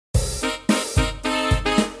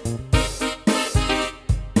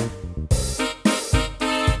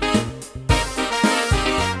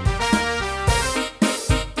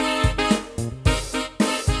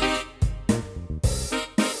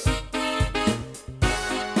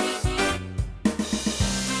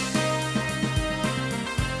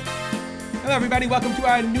Hello, everybody. Welcome to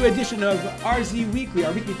our new edition of RZ Weekly,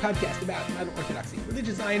 our weekly podcast about modern Orthodoxy,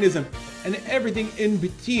 religious Zionism, and everything in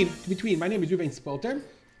between. My name is Ruben Spolter.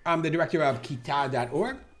 I'm the director of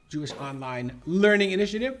Kita.org, Jewish Online Learning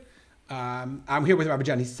Initiative. I'm here with Rabbi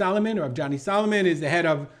Johnny Solomon. Rabbi Johnny Solomon is the head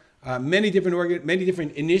of many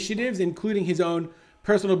different initiatives, including his own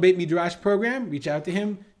personal Beit Midrash program. Reach out to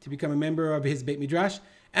him to become a member of his Beit Midrash.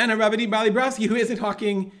 And Rabbi Mali Browski, who isn't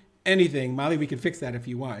hawking anything. Mali, we can fix that if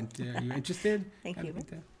you want. Are you interested? Thank you.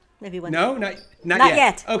 Maybe one. No, not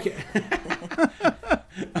yet. yet. Okay.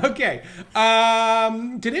 Okay.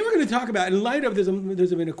 Today we're going to talk about, in light of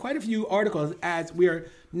there's been quite a few articles as we are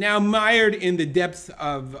now mired in the depths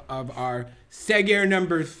of our Seger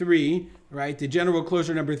number 3, right? The general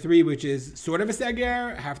closure number 3, which is sort of a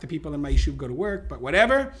Seger. Half the people in my yeshuv go to work, but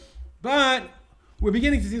whatever. But we're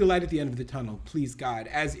beginning to see the light at the end of the tunnel, please God,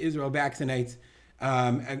 as Israel vaccinates.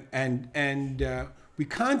 We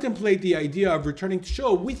contemplate the idea of returning to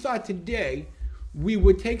shul. We thought today we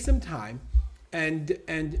would take some time and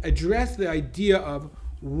address the idea of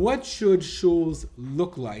what should shuls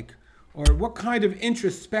look like, or what kind of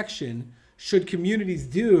introspection should communities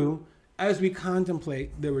do as we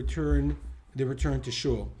contemplate the return to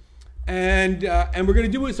shul. And we're going to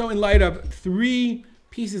do it so in light of 3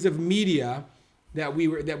 pieces of media that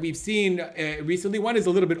we've seen recently. One is a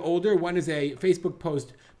little bit older. One is a Facebook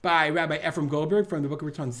post by Rabbi Ephraim Goldberg from the Boca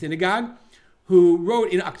Raton Synagogue, who wrote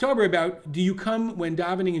in October about, do you come when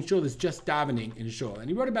davening in shul is just davening in shul? And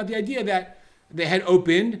he wrote about the idea that they had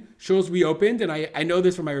opened, shuls reopened, and I know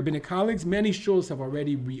this from my rabbinic colleagues, many shuls have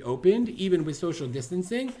already reopened, even with social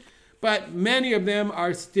distancing, but many of them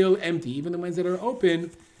are still empty. Even the ones that are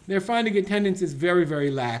open, they're finding attendance is very,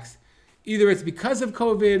 very lax. Either it's because of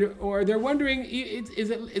COVID, or they're wondering,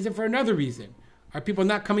 is it for another reason? Are people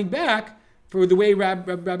not coming back for the way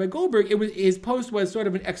Rabbi Goldberg, his post was sort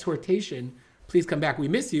of an exhortation, please come back, we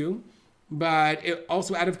miss you. But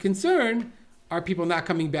also out of concern, are people not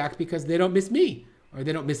coming back because they don't miss me, or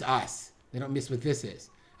they don't miss us? They don't miss what this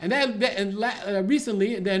is.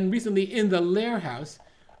 Recently in the Lair House,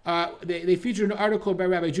 they featured an article by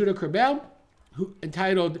Rabbi Judah Kerbel, who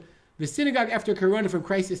entitled, "The Synagogue After Corona from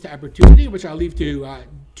Crisis to Opportunity," which I'll leave to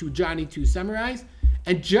Johnny to summarize.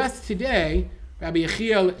 And just today, Rabbi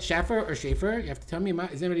Yechiel Schaefer, you have to tell me,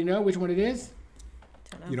 does anybody know which one it is?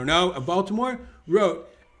 Don't know. You don't know? Of Baltimore, wrote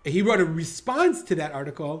a response to that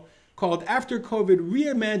article called "After COVID,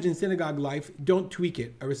 Reimagine Synagogue Life, Don't Tweak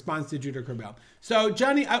It," a response to Judah Kerbel. So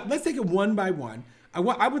Johnny, let's take it one by one. I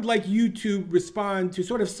would like you to respond, to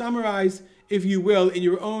sort of summarize, if you will, in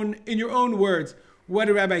your own words, what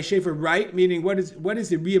did Rabbi Schaefer write? Meaning, what did Rabbi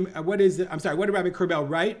Kerbel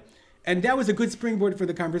write? And that was a good springboard for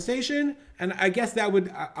the conversation. And I guess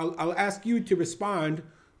I'll ask you to respond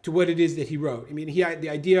to what it is that he wrote. I mean, he had the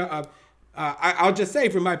idea of, I'll just say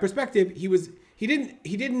from my perspective, he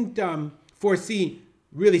didn't foresee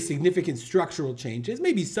really significant structural changes,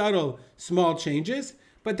 maybe subtle, small changes,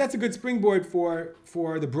 but that's a good springboard for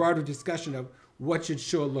the broader discussion of what should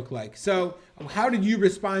shul look like. So how did you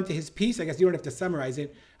respond to his piece? I guess you don't have to summarize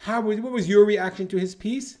it. What was your reaction to his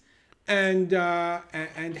piece? And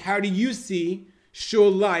how do you see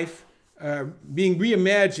shul life being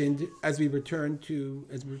reimagined as we return to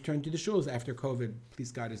the shuls after COVID,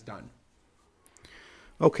 please God, is done?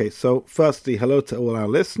 Okay, so firstly, hello to all our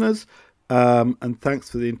listeners, and thanks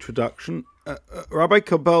for the introduction. Rabbi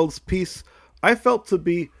Kerbel's piece, I felt to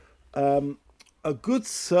be a good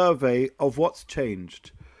survey of what's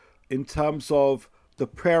changed in terms of the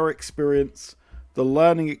prayer experience, the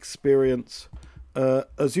learning experience.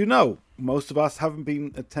 As you know, most of us haven't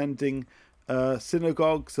been attending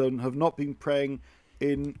synagogues and have not been praying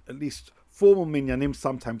in at least formal minyanim,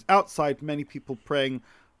 sometimes outside, many people praying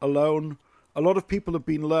alone. A lot of people have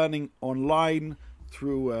been learning online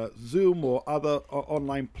through Zoom or other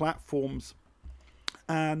online platforms.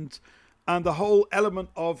 And the whole element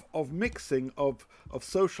of mixing, of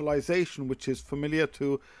socialization, which is familiar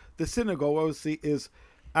to the synagogue, obviously is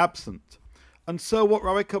absent. And so what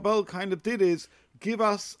Rabbi Kerbel kind of did is give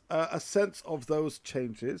us a sense of those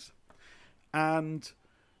changes and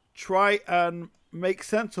try and make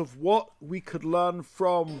sense of what we could learn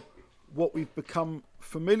from what we've become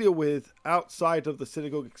familiar with outside of the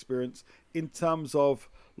synagogue experience in terms of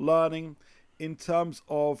learning, in terms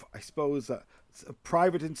of, I suppose,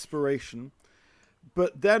 private inspiration,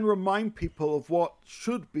 but then remind people of what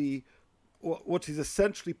should be, what is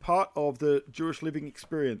essentially part of the Jewish living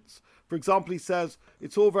experience. For example, he says,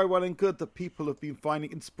 it's all very well and good that people have been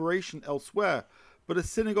finding inspiration elsewhere, but a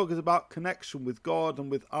synagogue is about connection with God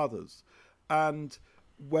and with others. And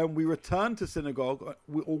when we return to synagogue,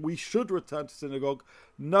 or we should return to synagogue,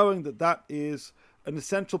 knowing that that is an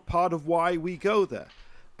essential part of why we go there.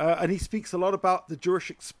 And he speaks a lot about the Jewish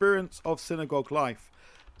experience of synagogue life.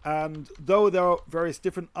 And though there are various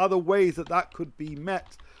different other ways that that could be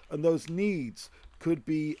met and those needs could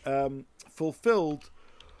be fulfilled,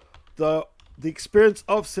 the experience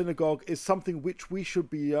of synagogue is something which we should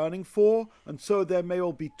be yearning for. And so there may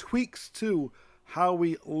well be tweaks to how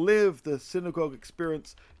we live the synagogue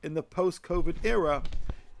experience in the post-COVID era.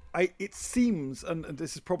 It seems, and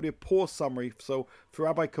this is probably a poor summary, so for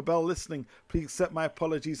Rabbi Kabel listening, please accept my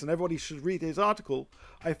apologies, and everybody should read his article.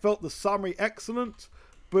 I felt the summary excellent,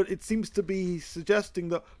 but it seems to be suggesting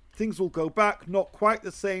that things will go back, not quite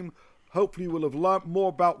the same. Hopefully we'll have learned more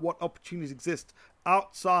about what opportunities exist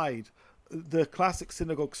outside the classic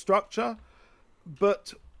synagogue structure,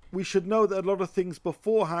 but we should know that a lot of things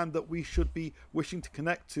beforehand that we should be wishing to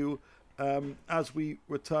connect to as we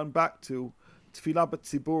return back to Tefillah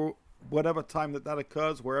B'Tzibur, whatever time that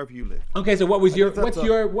occurs, wherever you live. Okay, so what was your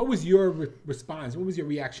response? What was your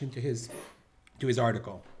reaction to his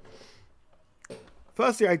article?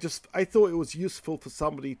 Firstly, I thought it was useful for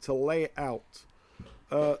somebody to lay out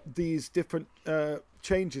these different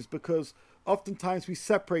changes, because oftentimes we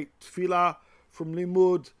separate Tefillah from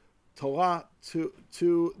Limud, Torah,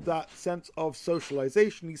 to that sense of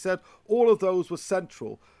socialization. He said all of those were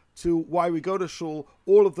central to why we go to shul.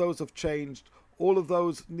 All of those have changed. All of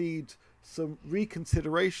those need some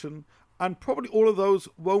reconsideration, and probably all of those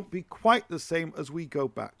won't be quite the same as we go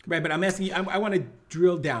back. Right, but I'm asking you, I want to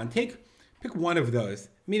drill down. Pick one of those.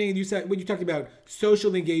 Meaning, you said when you talked about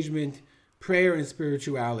social engagement, prayer, and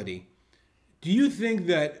spirituality. Do you think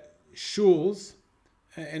that shuls,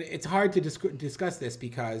 and it's hard to discuss this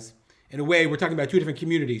because, in a way, we're talking about two different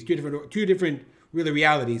communities, two different really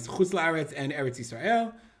realities, Chutz La'aretz and Eretz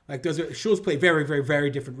Yisrael. Like shuls play very, very, very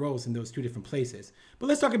different roles in those two different places. But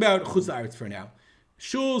let's talk about Chutz La'aretz for now.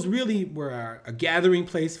 Shuls really were a gathering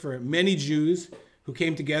place for many Jews who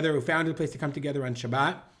came together, who found a place to come together on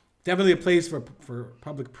Shabbat. Definitely a place for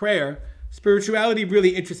public prayer. Spirituality,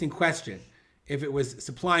 really interesting question. If it was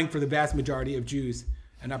supplying for the vast majority of Jews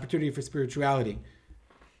an opportunity for spirituality.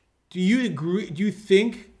 Do you agree? Do you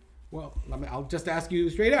think, well, I'll just ask you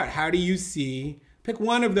straight out. How do you see, pick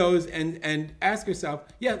one of those and ask yourself,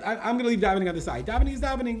 I'm going to leave davening on the side. Davening is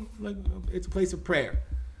davening. Like, it's a place of prayer.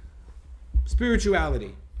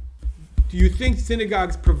 Spirituality. Do you think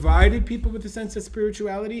synagogues provided people with a sense of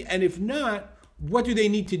spirituality? And if not, what do they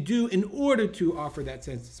need to do in order to offer that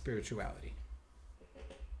sense of spirituality?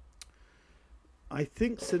 I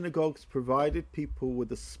think synagogues provided people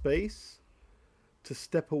with a space to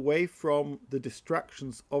step away from the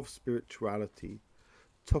distractions of spirituality,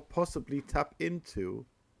 to possibly tap into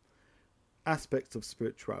aspects of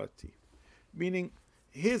spirituality. Meaning,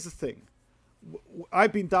 here's the thing.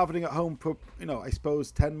 I've been davening at home for, I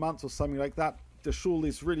suppose 10 months or something like that. The shul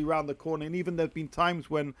is really round the corner. And even there have been times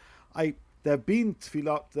when there have been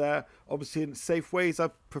tefillah there, obviously in safe ways. I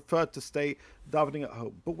preferred to stay davening at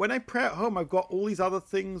home. But when I pray at home, I've got all these other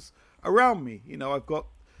things around me. I've got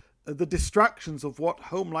the distractions of what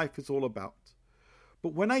home life is all about.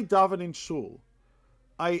 But when I daven in shul,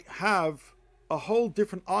 I have a whole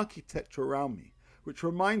different architecture around me, which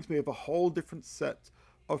reminds me of a whole different set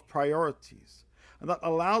of priorities. And that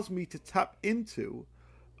allows me to tap into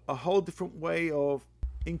a whole different way of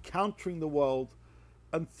encountering the world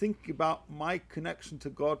and think about my connection to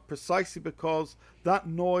God, precisely because that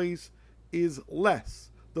noise is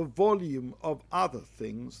less. The volume of other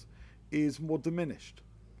things is more diminished.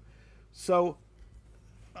 So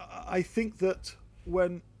I think that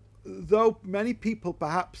though many people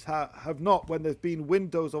perhaps have not, when there's been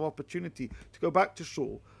windows of opportunity to go back to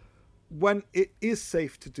shul, when it is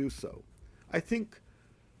safe to do so, I think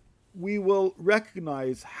we will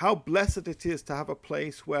recognize how blessed it is to have a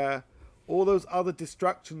place where all those other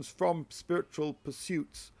distractions from spiritual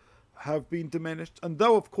pursuits have been diminished. And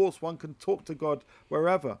though, of course, one can talk to God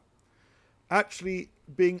wherever, actually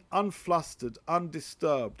being unflustered,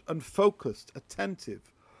 undisturbed, and focused,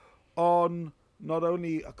 attentive on not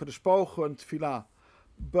only HaKadosh Baruch Hu and Tefillah,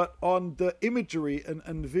 but on the imagery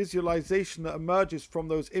and visualization that emerges from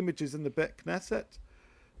those images in the Bet Knesset,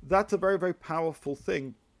 that's a very, very powerful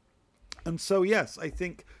thing. And so, yes, I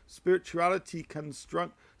think spirituality can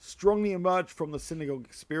strongly emerge from the synagogue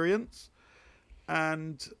experience.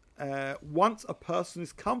 And once a person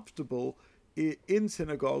is comfortable in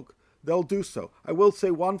synagogue, they'll do so. I will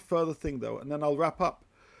say one further thing, though, and then I'll wrap up,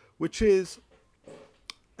 which is,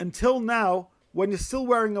 until now, when you're still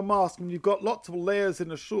wearing a mask and you've got lots of layers in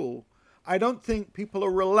a shul, I don't think people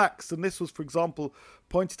are relaxed. And this was, for example,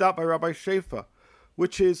 pointed out by Rabbi Schaefer,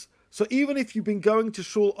 which is, so even if you've been going to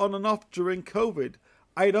shul on and off during COVID,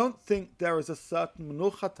 I don't think there is a certain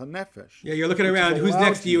menuchat hanefesh. Yeah, you're looking around. Who's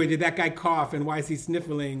next to you? And did that guy cough? And why is he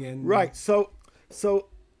sniffling? And right. So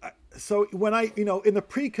when I, in the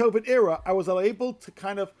pre-COVID era, I was able to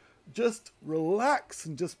kind of just relax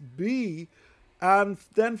and just be, and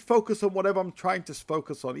then focus on whatever I'm trying to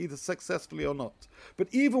focus on, either successfully or not. But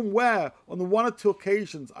even where on the one or two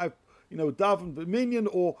occasions I've, davened b'minyan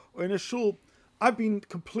or in a shul, I've been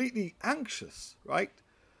completely anxious, right?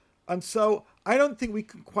 And so I don't think we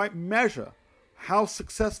can quite measure how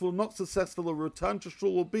successful or not successful a return to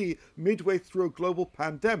shul will be midway through a global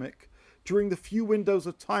pandemic, during the few windows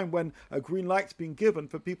of time when a green light's been given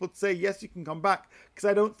for people to say, yes, you can come back, because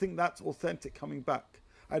I don't think that's authentic coming back.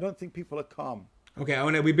 I don't think people are calm. Okay,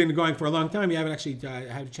 we've been going for a long time. You haven't actually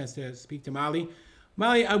had a chance to speak to Mali.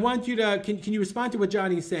 Mali, I want you to, can you respond to what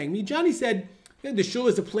Johnny's saying? I mean, Johnny said the shul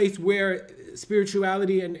is a place where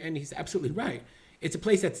spirituality, and he's absolutely right, it's a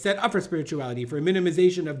place that's set up for spirituality, for a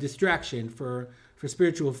minimization of distraction, for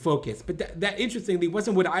spiritual focus. But that interestingly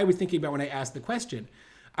wasn't what I was thinking about when I asked the question.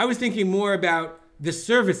 I was thinking more about the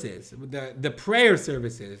services, the prayer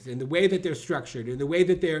services, and the way that they're structured, and the way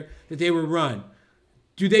that they were run.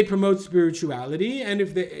 Do they promote spirituality? And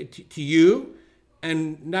if they, to you,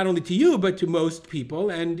 and not only to you, but to most people,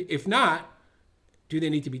 and if not, do they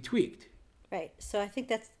need to be tweaked? Right. So I think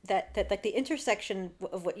that like the intersection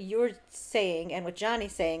of what you're saying and what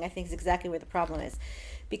Johnny's saying, I think is exactly where the problem is.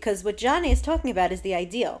 Because what Johnny is talking about is the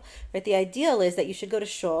ideal, right? The ideal is that you should go to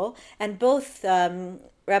shul, and both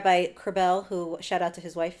Rabbi Kerbel, who, shout out to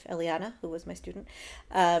his wife, Eliana, who was my student.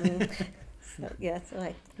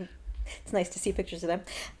 It's nice to see pictures of them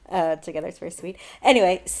together. It's very sweet.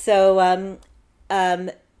 Anyway, so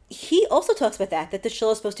he also talks about that the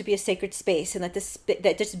shul is supposed to be a sacred space, and that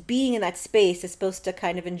that just being in that space is supposed to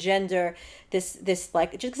kind of engender this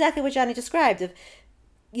like just exactly what Johnny described of,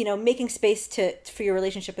 making space for your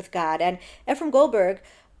relationship with God. And Ephraim Goldberg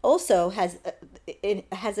also has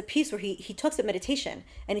a piece where he talks about meditation,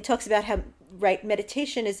 and he talks about how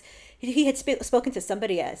meditation is. He had spoken to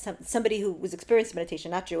somebody who was experiencing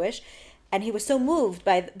meditation, not Jewish, and he was so moved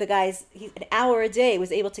by the guys. An hour a day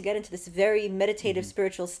was able to get into this very meditative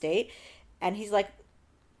spiritual state, and he's like,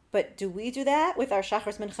 "But do we do that with our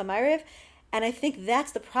Shachar Mincha Ma'ariv?" And I think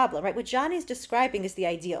that's the problem, right? What Johnny's describing is the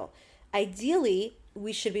ideal. Ideally,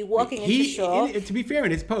 we should be walking into shul. To be fair,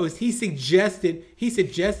 in his post, he suggested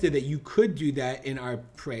that you could do that in our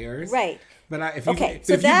prayers. Right. But if you've been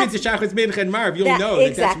to Shachar Mincha and Ma'ariv, you'll know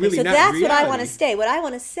that that's really not reality. So that's what I want to say. What I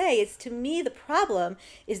want to say is, to me, the problem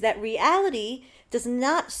is that reality does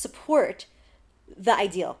not support the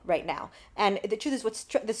ideal right now. And the truth is,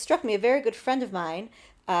 that struck me, a very good friend of mine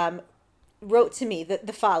wrote to me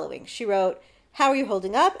the following. She wrote, "How are you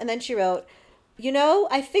holding up?" And then she wrote,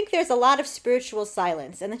 I think there's a lot of spiritual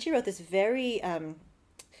silence. And then she wrote this very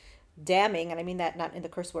damning, and I mean that not in the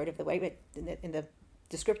curse word of the way, but in the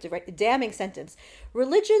descriptive, right? Damning sentence.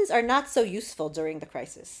 "Religions are not so useful during the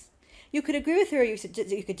crisis." You could agree with her, or you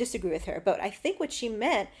could disagree with her. But I think what she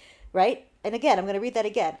meant, right? And again, I'm going to read that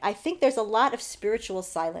again. I think there's a lot of spiritual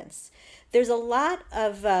silence. There's a lot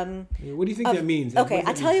of... what do you think that means? Okay,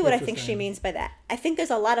 I'll tell you what I think she means by that. I think there's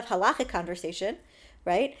a lot of halachic conversation,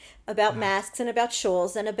 right? About masks and about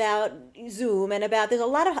shuls and about Zoom and there's a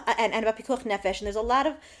lot of, and about pikuach nefesh, and there's a lot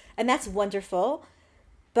of, and that's wonderful,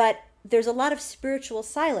 but there's a lot of spiritual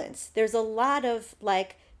silence. There's a lot of,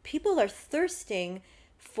 people are thirsting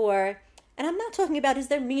for, and I'm not talking about is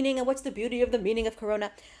there meaning and what's the beauty of the meaning of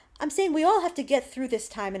Corona. I'm saying we all have to get through this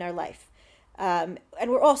time in our life, and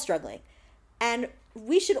we're all struggling. And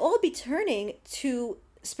we should all be turning to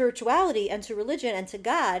spirituality and to religion and to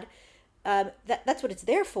God. That's what it's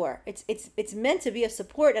there for. It's meant to be a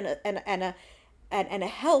support and a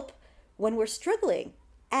help when we're struggling,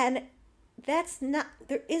 and that's not.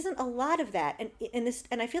 There isn't a lot of that,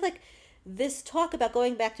 and I feel like this talk about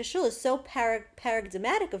going back to shul is so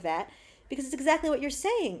paradigmatic of that, because it's exactly what you're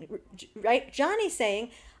saying, right? Johnny's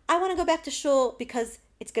saying, I want to go back to shul because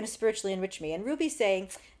it's going to spiritually enrich me, and Ruby's saying,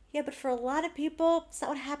 yeah, but for a lot of people, it's not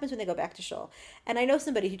what happens when they go back to shul. And I know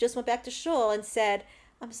somebody who just went back to shul and said,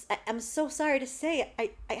 I'm so sorry to say,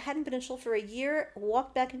 I hadn't been in shul for a year,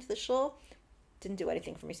 walked back into the shul, didn't do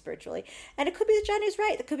anything for me spiritually. And it could be that Johnny's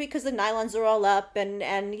right. It could be because the nylons are all up and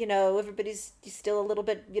everybody's still a little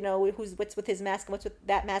bit, what's with his mask and what's with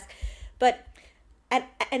that mask. But, and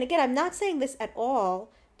again, I'm not saying this at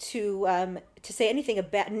all to say anything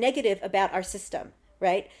negative about our system,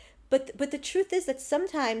 right? But the truth is that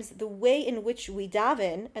sometimes the way in which we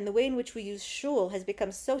daven and the way in which we use shul has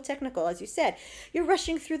become so technical, as you said. You're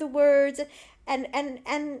rushing through the words, and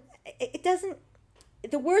it doesn't.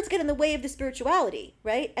 the words get in the way of the spirituality,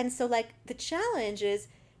 right? And so like the challenge is,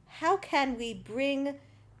 how can we bring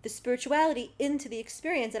the spirituality into the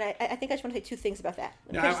experience? And I think I just want to say two things about that.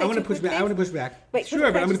 No, I want to push back. I want to push back. Wait, sure,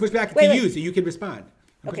 but I'm going to push back to you so you can respond.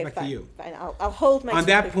 Okay, back fine. to you. Fine. I'll hold my. On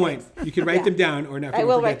that point, you can write them down or not. I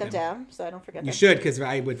will write them down so I don't forget them. You should, because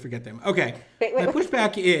I would forget them. Okay. Wait, my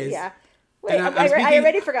pushback is. Yeah. Wait, I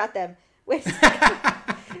already forgot them. Wait.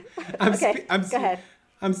 Okay. Go ahead.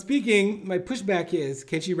 I'm speaking. My pushback is,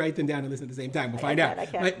 can she write them down and listen at the same time? We'll find out. I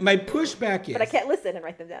can. My pushback is. But I can't listen and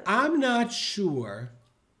write them down. I'm not sure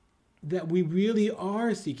that we really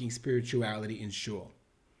are seeking spirituality in shul.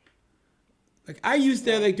 Like I used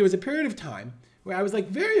to, there was a period of time where I was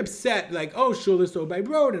very upset, oh, shul is so by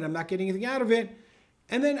road and I'm not getting anything out of it.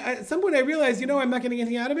 And then at some point I realized, I'm not getting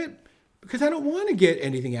anything out of it because I don't want to get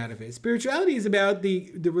anything out of it. Spirituality is about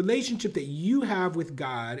the relationship that you have with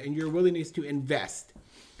God and your willingness to invest.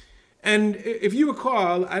 And if you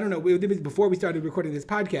recall, I don't know, before we started recording this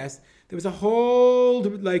podcast, there was a whole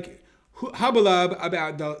hubbub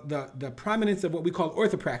about the prominence of what we call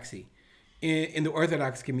orthopraxy in the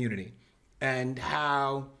Orthodox community, and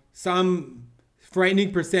how some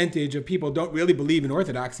frightening percentage of people don't really believe in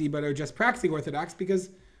orthodoxy, but are just practicing orthodox because,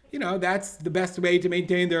 that's the best way to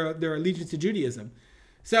maintain their allegiance to Judaism.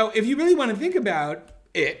 So if you really want to think about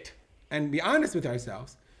it and be honest with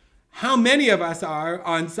ourselves, how many of us are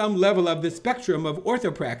on some level of the spectrum of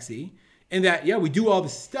orthopraxy, in that, we do all the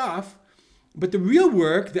stuff, but the real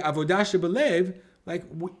work, the avodah shebelev,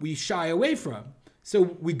 we shy away from.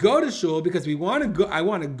 So we go to shul because we want to go. I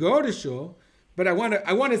want to go to shul, but I want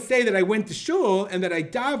to say that I went to shul and that I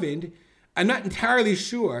davened. I'm not entirely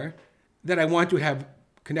sure that I want to have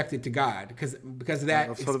connected to God because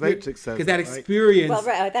that experience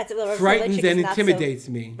frightens and intimidates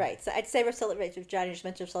me. Right. So I'd say Rav Soloveitchik, Johnny just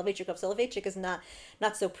mentioned Soloveitchik. Rav Soloveitchik is not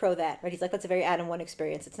so pro that, right? He's like, that's a very Adam 1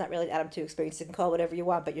 experience. It's not really an Adam 2 experience. You can call it whatever you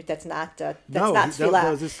want, but that's not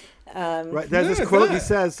tefillah. There's this quote. He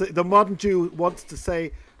says, the modern Jew wants to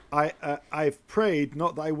say, I've prayed,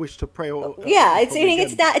 not that I wish to pray.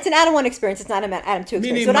 It's an Adam 1 experience. It's not an Adam 2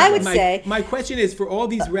 experience. What I would say. My question is for all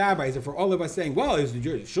these rabbis and for all of us saying, well,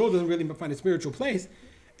 the shul doesn't really find a spiritual place.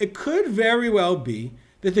 It could very well be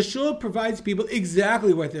that the shul provides people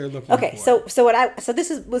exactly what they're looking for. Okay, so this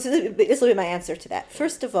will be my answer to that.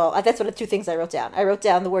 First of all, that's one of the two things I wrote down. I wrote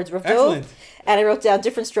down the words Rav Dov, and I wrote down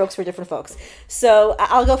different strokes for different folks. So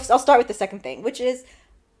I'll start with the second thing, which is,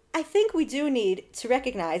 I think we do need to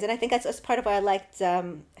recognize, and I think that's part of why I liked,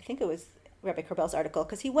 I think it was Rabbi Korbel's article,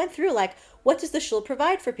 because he went through what does the shul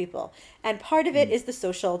provide for people? And part of it is the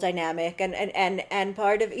social dynamic and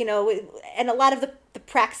part of, and a lot of the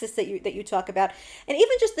praxis that you talk about. And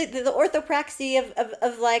even just the orthopraxy of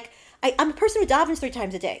I'm a person who davens 3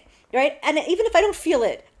 times a day, right? And even if I don't feel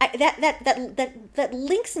it, that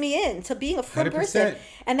links me in to being a frum person,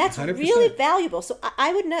 and that's 100%. Really valuable. So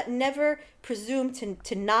I would never presume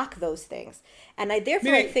to knock those things, and I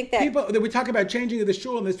think that people that we talk about changing the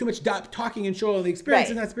shul and there's too much talking in shul and the experience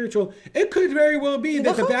is not spiritual. It could very well be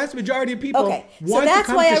that the vast majority of people want to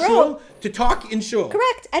come to shul to talk in shul.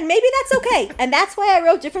 Correct, and maybe that's okay, and that's why I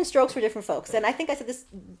wrote different strokes for different folks. And I think I said this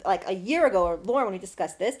a year ago or more when we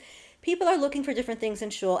discussed this. People are looking for different things in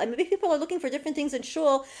shul, and maybe people are looking for different things in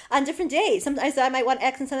shul on different days. Sometimes I might want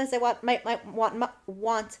X, and sometimes I might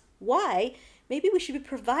want Y. Maybe we should be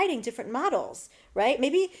providing different models, right?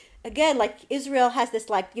 Maybe, again, Israel has this,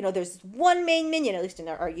 there's one main minyan, at least in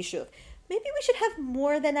our yishuv. Maybe we should have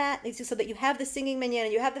more than that, so that you have the singing minyan,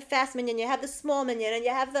 and you have the fast minyan, you have the small minyan, and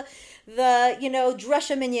you have the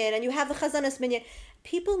drasha minyan, and you have the chazanas minyan.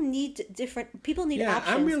 People need options.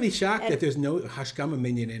 I'm really shocked that there's no hashkama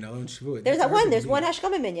minyan in Alon Shvut. There's one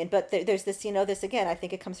hashkama minyan, but there's this, this again, I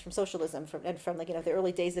think it comes from socialism, from the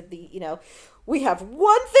early days of the, we have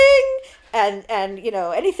one thing, and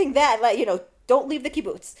anything that, don't leave the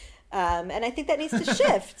kibbutz. And I think that needs to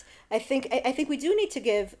shift. I think we do need to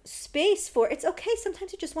give space for, it's okay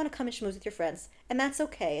sometimes you just want to come and schmooze with your friends, and that's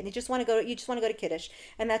okay. And you just want to go to Kiddush,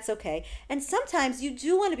 and that's okay. And sometimes you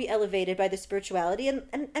do want to be elevated by the spirituality,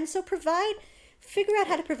 and so figure out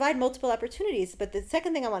how to provide multiple opportunities. But the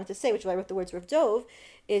second thing I wanted to say, which is why I wrote the words Rav Dov,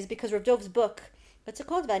 is because Rav Dov's book, what's it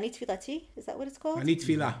called? V'ani tfilati? Is that what it's called? V'ani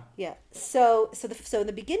tfilah. Yeah. So in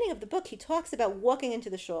the beginning of the book, he talks about walking into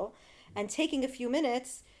the shul and taking a few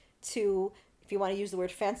minutes to, if you want to use the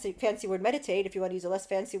word fancy word, meditate. If you want to use a less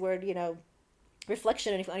fancy word,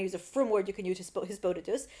 reflection. And if you want to use a frum word, you can use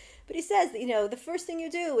hisbodedus. But he says, the first thing you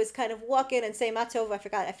do is kind of walk in and say matov. I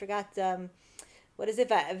forgot. What is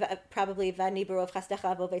it? Probably v'nibur of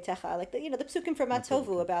chasdecha avo veitecha. The psukim for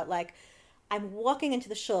matovu about I'm walking into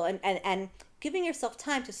the shul, and giving yourself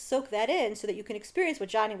time to soak that in so that you can experience what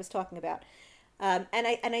Johnny was talking about. And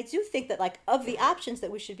I do think that, like, of the options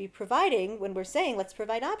that we should be providing when we're saying let's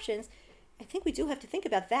provide options, I think we do have to think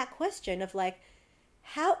about that question of, like,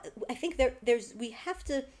 how I think we have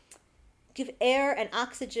to give air and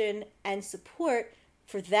oxygen and support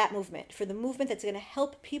for that movement, for the movement that's going to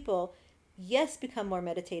help people, yes, become more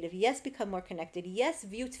meditative, yes, become more connected, yes,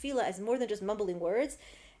 view tefillah as more than just mumbling words,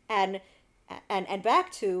 and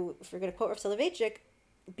back to, if we're going to quote Rav Soloveitchik,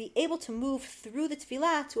 be able to move through the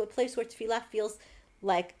tefillah to a place where tefillah feels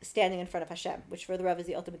like standing in front of Hashem, which for the Rav is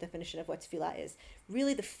the ultimate definition of what tefillah is.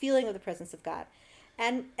 Really the feeling of the presence of God.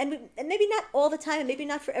 And maybe not all the time, and maybe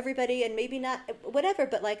not for everybody, and maybe not whatever,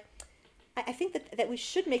 but like, I think that we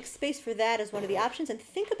should make space for that as one of the options and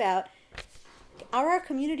think about, are our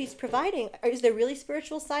communities providing, or is there really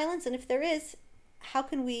spiritual silence? And if there is, how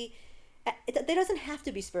can we, there doesn't have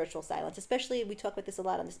to be spiritual silence, especially, we talk about this a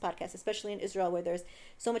lot on this podcast, especially in Israel where there's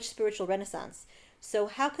so much spiritual renaissance. So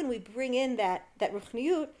how can we bring in that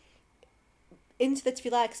ruchniyut into the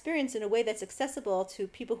tefillah experience in a way that's accessible to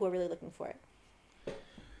people who are really looking for it?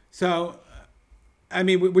 So, I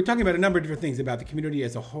mean, we're talking about a number of different things about the community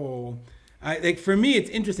as a whole. Like, for me, it's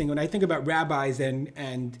interesting when I think about rabbis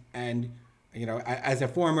and you know, as a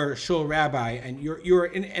former shul rabbi, and you're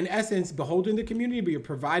in essence beholden to the community, but you're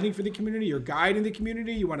providing for the community, you're guiding the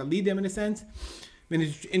community, you want to lead them in a sense. I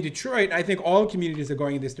mean, in Detroit, I think all communities are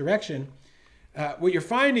going in this direction. What you're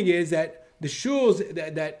finding is that the shuls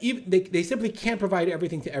they simply can't provide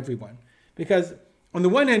everything to everyone, because on the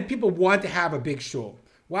one hand, people want to have a big shul.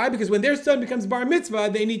 Why? Because when their son becomes bar mitzvah,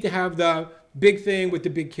 they need to have the big thing with the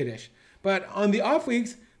big kiddush. But on the off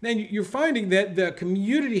weeks, then you're finding that the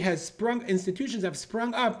community institutions have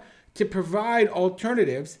sprung up to provide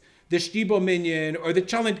alternatives, the shtibel minyan or the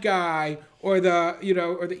chalent guy or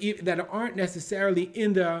that aren't necessarily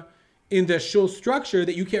in the shul structure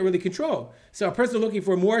that you can't really control. So a person looking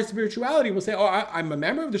for more spirituality will say, I'm a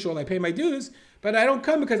member of the shul, I pay my dues, but I don't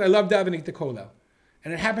come because I love davening to kollel.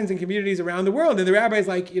 And it happens in communities around the world. And the rabbi's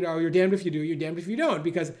like, you're damned if you do, you're damned if you don't,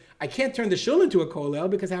 because I can't turn the shul into a kollel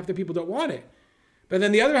because half the people don't want it. But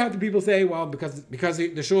then the other half of the people say, well, because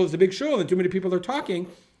the shul is a big shul and too many people are talking,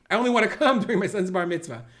 I only want to come during my son's bar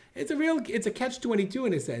mitzvah. It's a catch-22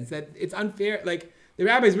 in a sense, that it's unfair. Like, the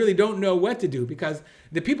rabbis really don't know what to do, because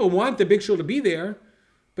the people want the big shul to be there,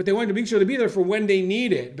 but they want the big shul to be there for when they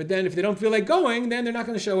need it. But then if they don't feel like going, then they're not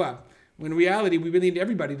going to show up. When in reality, we really need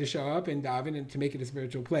everybody to show up and daven and to make it a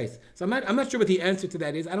spiritual place. So I'm not sure what the answer to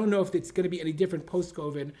that is. I don't know if it's going to be any different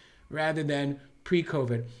post-COVID rather than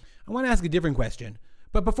pre-COVID. I want to ask a different question.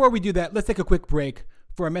 But before we do that, let's take a quick break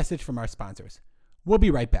for a message from our sponsors. We'll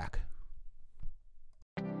be right back.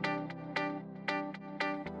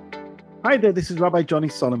 Hi there, this is Rabbi Johnny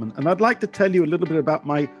Solomon, and I'd like to tell you a little bit about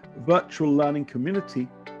my virtual learning community,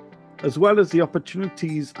 as well as the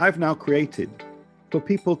opportunities I've now created for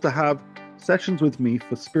people to have sessions with me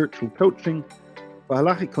for spiritual coaching, for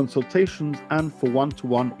halachic consultations, and for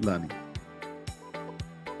one-to-one learning.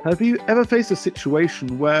 Have you ever faced a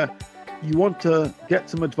situation where you want to get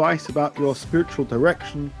some advice about your spiritual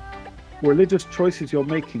direction, religious choices you're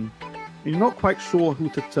making, and you're not quite sure who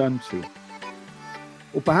to turn to?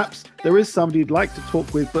 Or perhaps there is somebody you'd like to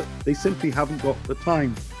talk with, but they simply haven't got the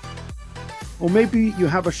time. Or maybe you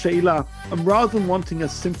have a sheila, and rather than wanting a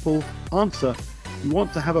simple answer, you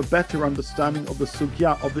want to have a better understanding of the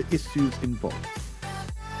sugya, of the issues involved.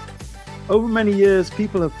 Over many years,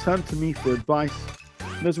 people have turned to me for advice,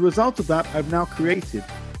 and as a result of that, I've now created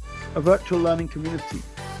a virtual learning community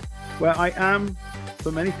where I am,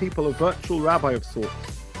 for many people, a virtual rabbi of sorts.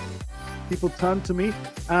 People turn to me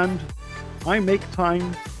and I make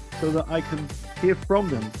time so that I can hear from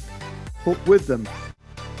them, talk with them,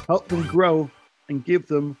 help them grow, and give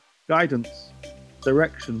them guidance,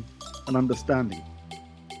 direction, and understanding.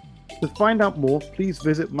 To find out more, please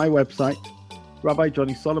visit my website,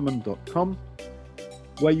 rabbijohnnysolomon.com,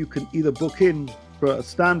 where you can either book in for a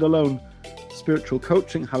standalone spiritual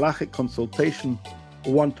coaching, halachic consultation,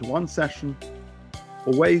 or one-to-one session,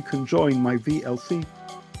 or where you can join my VLC,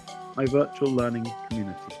 my virtual learning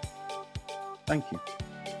community. Thank you.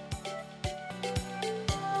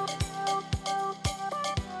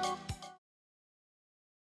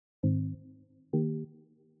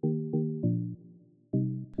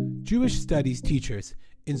 Jewish studies teachers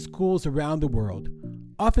in schools around the world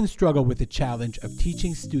often struggle with the challenge of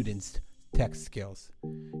teaching students text skills.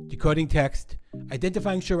 Decoding text,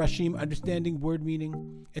 identifying shorashim, understanding word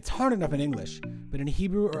meaning. It's hard enough in English, but in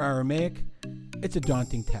Hebrew or Aramaic, it's a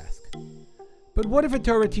daunting task. But what if a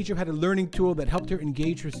Torah teacher had a learning tool that helped her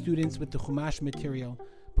engage her students with the Chumash material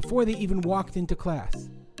before they even walked into class?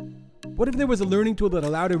 What if there was a learning tool that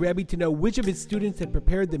allowed a Rebbe to know which of his students had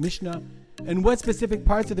prepared the Mishnah and what specific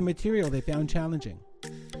parts of the material they found challenging?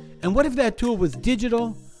 And what if that tool was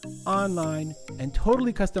digital, online, and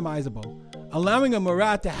totally customizable, allowing a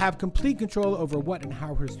Mora to have complete control over what and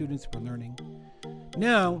how her students were learning?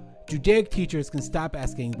 Now, Judaic teachers can stop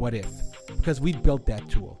asking what if, because we built that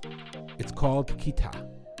tool. It's called Kita.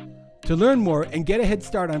 To learn more and get a head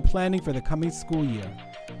start on planning for the coming school year,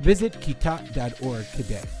 visit kita.org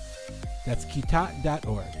today. That's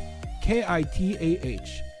kita.org,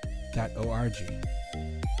 KITAH.org.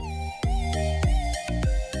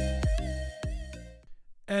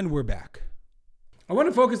 And we're back. I want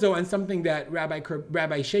to focus, though, on something that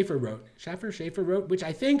Rabbi Schaefer wrote. Schaefer wrote, which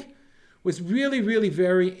I think was really, really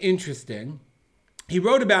very interesting. He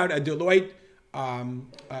wrote about a Deloitte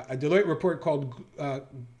report called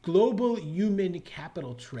Global Human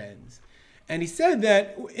Capital Trends. And he said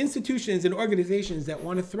that institutions and organizations that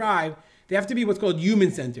want to thrive, they have to be what's called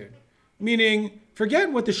human-centered. Meaning,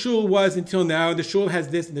 forget what the shul was until now. The shul has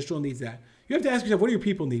this and the shul needs that. You have to ask yourself, what do your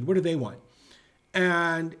people need? What do they want?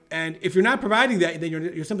 And if you're not providing that, then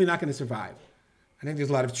you're simply not going to survive. I think there's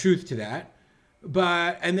a lot of truth to that.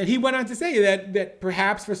 And then he went on to say that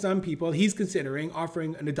perhaps for some people, he's considering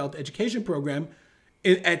offering an adult education program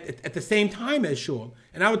at the same time as shul.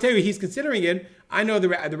 And I will tell you, he's considering it. I know the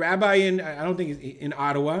rabbi I don't think he's in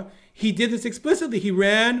Ottawa, he did this explicitly. He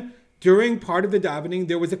ran during part of the davening.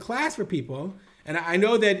 There was a class for people. And I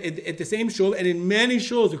know that at the same shul and in many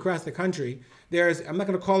shuls across the country, I'm not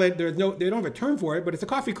going to call it, they don't have a term for it, but it's a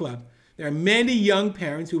coffee club. There are many young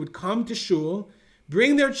parents who would come to shul,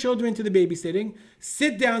 bring their children to the babysitting,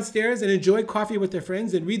 sit downstairs and enjoy coffee with their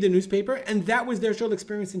friends and read the newspaper. And that was their shul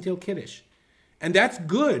experience until Kiddush. And that's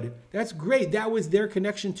good. That's great. That was their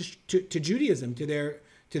connection to Judaism, to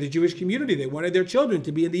the Jewish community. They wanted their children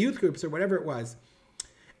to be in the youth groups or whatever it was.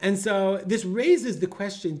 And so this raises the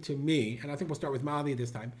question to me, and I think we'll start with Mali this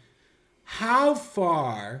time. How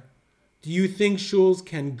far do you think shuls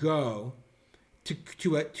can go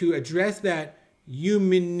to address that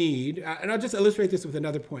human need? And I'll just illustrate this with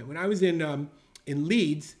another point. When I was in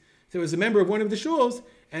Leeds, there was a member of one of the shuls,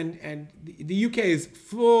 and the UK is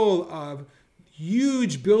full of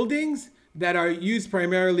huge buildings that are used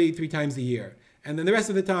primarily 3 times a year. And then the rest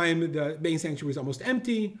of the time, the main sanctuary is almost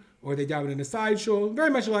empty, or they daven in a side shul, very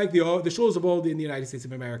much like the shuls of old in the United States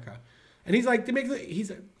of America. And he's like,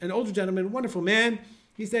 he's an older gentleman, wonderful man.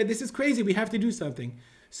 He said, this is crazy, we have to do something.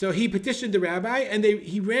 So he petitioned the rabbi, and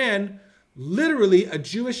he ran literally a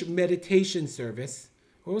Jewish meditation service.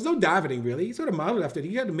 Well, there was no davening, really. He sort of modeled after it.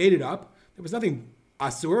 He had made it up. There was nothing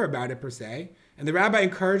asur about it, per se. And the rabbi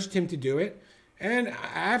encouraged him to do it. And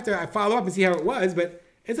after I follow up and see how it was, but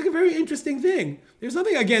it's like a very interesting thing. There's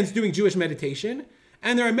nothing against doing Jewish meditation.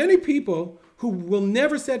 And there are many people who will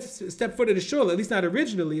never step foot at a shul, at least not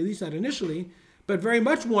originally, at least not initially, but very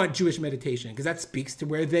much want Jewish meditation because that speaks to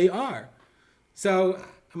where they are. So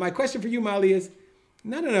my question for you, Mali, is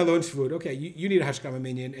not an Alon Shvut. Okay, you need a Hashkama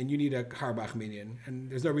minyan and you need a Karbach minyan, and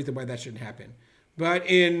there's no reason why that shouldn't happen. But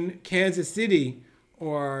in Kansas City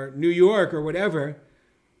or New York or whatever,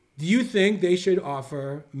 do you think they should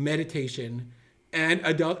offer meditation and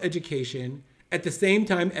adult education at the same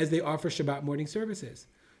time as they offer Shabbat morning services?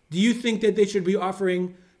 Do you think that they should be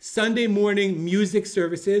offering Sunday morning music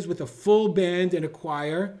services with a full band and a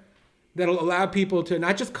choir that'll allow people to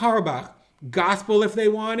not just Karbach, gospel if they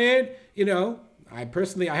want it? You know, I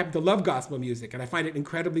happen to love gospel music and I find it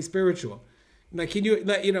incredibly spiritual. Like, can you,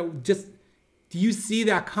 just, do you see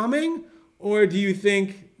that coming? Or do you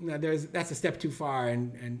think that's a step too far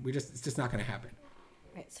and it's just not going to happen?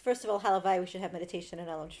 Right. So first of all, halavai, we should have meditation in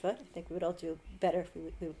Alon Shvut. I think we would all do better if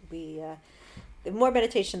we the more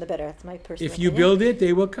meditation, the better. That's my personal opinion. If you build it,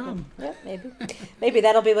 they will come. Yeah, maybe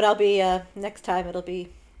that'll be what I'll be next time. It'll be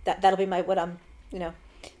that'll be what I'm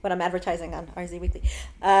advertising on RZ Weekly.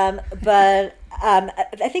 But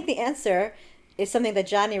I think the answer is something that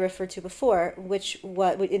Johnny referred to before, which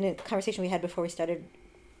in a conversation we had before we started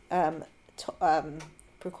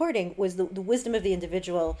recording, was the wisdom of the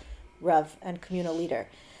individual Rav and communal leader.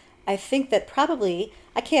 I think that probably,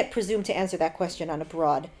 I can't presume to answer that question on a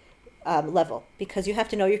broad level, because you have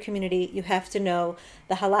to know your community, you have to know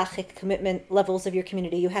the halachic commitment levels of your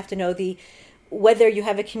community, you have to know whether you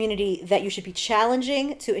have a community that you should be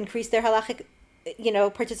challenging to increase their halachic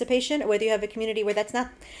participation, or whether you have a community where that's not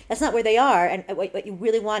where they are, and what you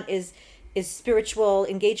really want is spiritual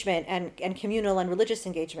engagement and communal and religious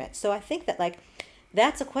engagement. So I think that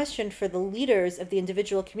that's a question for the leaders of the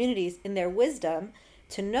individual communities in their wisdom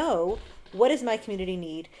to know, what does my community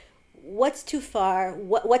need? What's too far?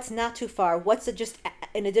 What's not too far? What's just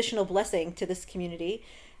an additional blessing to this community?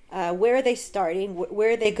 Where are they starting?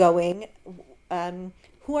 Where are they going?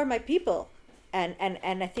 Who are my people? And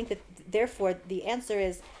I think that therefore the answer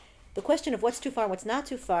is the question of what's too far and what's not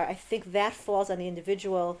too far. I think that falls on the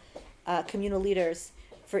individual communal leaders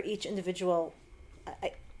for each individual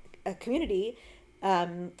community.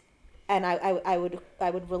 And I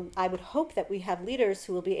would hope that we have leaders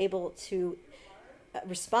who will be able to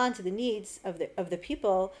respond to the needs of the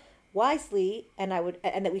people wisely, and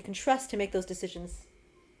that we can trust to make those decisions,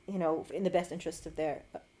 in the best interest of their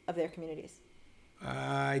communities.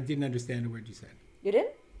 I didn't understand a word you said. You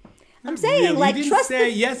didn't? Not I'm saying really. like you didn't trust. say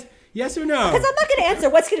yes or no. Because I'm not going to answer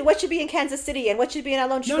what should be in Kansas City and what should be in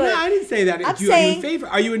Alon Shvut. No, I didn't say that. I'm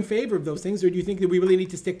Are you in favor of those things, or do you think that we really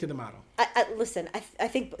need to stick to the model? Listen, I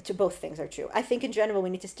think both things are true. I think in general we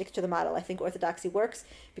need to stick to the model. I think Orthodoxy works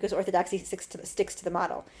because Orthodoxy sticks to the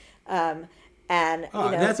model.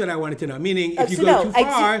 That's what I wanted to know. Meaning, if you go too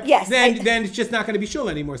far, then it's just not going to be shul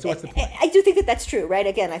anymore. So what's the point? I do think that that's true, right?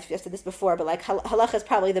 Again, I've said this before, but like halacha is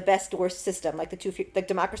probably the best worst system. Like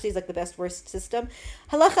democracy is like the best worst system.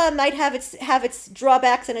 Halacha might have its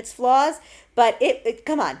drawbacks and its flaws, but it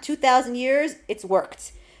come on, 2,000 years, it's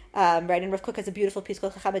worked. Right, and Rav Kook has a beautiful piece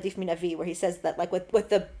called Chacham Adif Min Avi, where he says that like with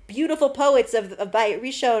the beautiful poets of Bayit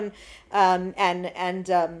Rishon and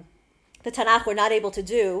the Tanakh were not able to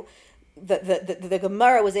do. The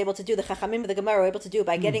Gemara was able to do, the Chachamim of the Gemara were able to do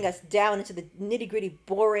by getting us down into the nitty-gritty,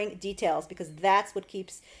 boring details, because that's what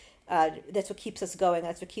keeps us going.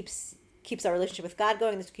 That's what keeps our relationship with God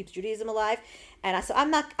going. That's what keeps Judaism alive. And so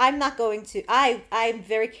I'm not going to. I'm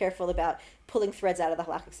very careful about pulling threads out of the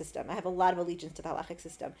halakhic system. I have a lot of allegiance to the halakhic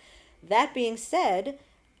system. That being said,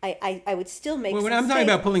 I would still make. Well, when I'm talking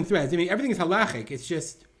about pulling threads, I mean everything is halakhic. It's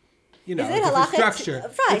just. It's a structure.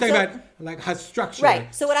 Right. We're talking about like structure.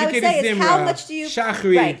 Right. So what I would say is, how much do you?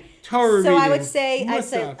 Shachri, right. Torah so reading, I would say,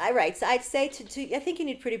 Musaf. So I'd say to I think you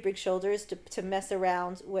need pretty big shoulders to mess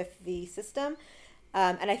around with the system,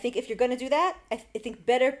 and I think if you're going to do that, I think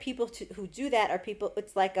better people who do that are people.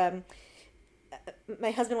 It's like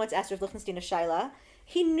my husband once asked Rav Lichtenstein a shaila.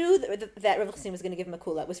 He knew that Rav Lichtenstein was going to give him a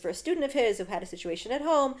kula. It was for a student of his who had a situation at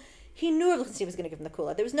home. He knew Rav Lichtenstein was going to give him the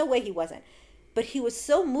kula. There was no way he wasn't. But he was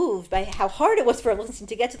so moved by how hard it was for Rav Lichtenstein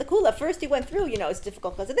to get to the kula. First he went through, it's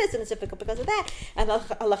difficult because of this, and it's difficult because of that, and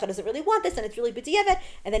halacha doesn't really want this, and it's really b'diavad,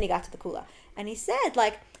 and then he got to the kula. And he said,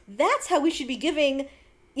 that's how we should be giving,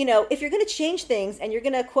 if you're going to change things, and you're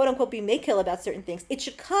going to, quote-unquote, be makil about certain things, it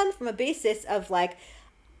should come from a basis of,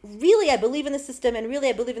 really I believe in the system, and really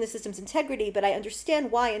I believe in the system's integrity, but I understand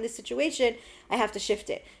why in this situation I have to shift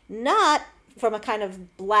it. Not from a kind of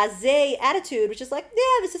blasé attitude, which is the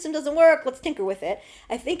system doesn't work, let's tinker with it.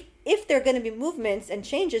 I think if there are going to be movements and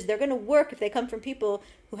changes, they're going to work if they come from people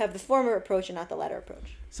who have the former approach and not the latter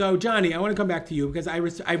approach. So, Johnny, I want to come back to you because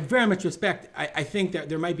I very much respect, I think that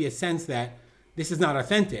there might be a sense that this is not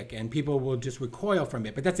authentic and people will just recoil from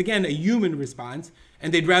it. But that's, again, a human response,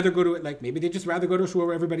 and they'd rather go to it, maybe they'd just rather go to a shul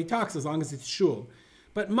where everybody talks as long as it's shul.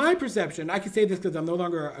 But my perception, I can say this because I'm no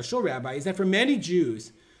longer a shul rabbi, is that for many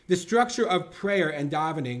Jews, the structure of prayer and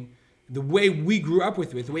davening, the way we grew up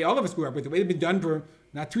with it, the way all of us grew up with it, the way it's been done for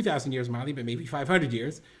not 2,000 years, Molly, but maybe 500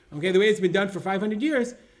 years, okay, the way it's been done for 500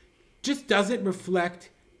 years, just doesn't reflect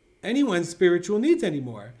anyone's spiritual needs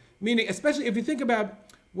anymore. Meaning, especially if you think about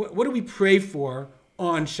what do we pray for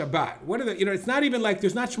on Shabbat? What are it's not even like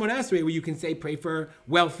there's not Shemona Esrei where you can say pray for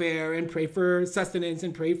welfare and pray for sustenance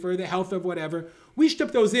and pray for the health of whatever. We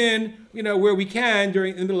shtup those in, where we can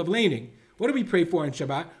in the middle of laning. What do we pray for on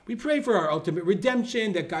Shabbat? We pray for our ultimate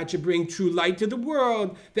redemption, that God should bring true light to the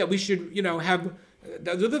world, that we should, have,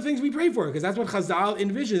 those are the things we pray for, because that's what Chazal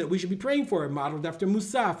envisioned that we should be praying for, modeled after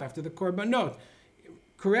Musaf, after the Korbanot.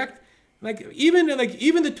 Correct? Even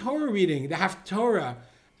the Torah reading, the Haftorah,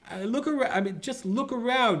 just look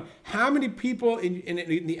around. How many people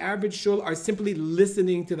in the average shul are simply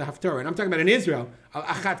listening to the Haftorah? And I'm talking about in Israel,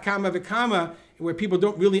 Al-Achat Kama V'Kama, where people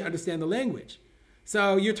don't really understand the language.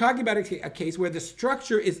 So you're talking about a case where the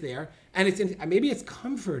structure is there, and maybe it's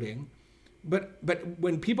comforting, but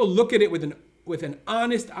when people look at it with an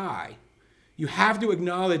honest eye, you have to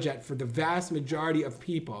acknowledge that for the vast majority of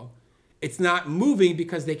people, it's not moving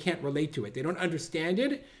because they can't relate to it. They don't understand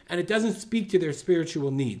it, and it doesn't speak to their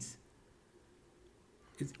spiritual needs.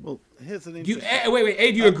 Here's an interesting...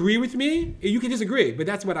 Wait, do you agree with me? You can disagree, but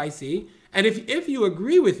that's what I see. And if you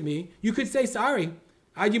agree with me, you could say, sorry,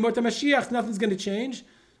 Ad Yemot HaMashiach, nothing's going to change.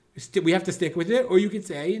 We have to stick with it. Or you could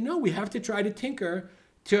say, no, we have to try to tinker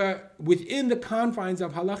to, within the confines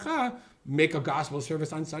of halacha, make a gospel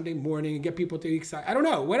service on Sunday morning and get people to excited. I don't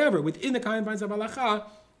know, whatever. Within the confines of halacha,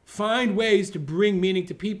 find ways to bring meaning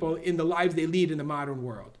to people in the lives they lead in the modern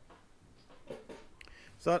world.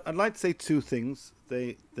 So I'd like to say two things.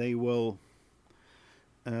 They will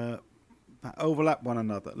overlap one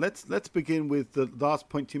another. Let's begin with the last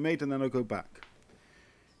point you made, and then I'll go back.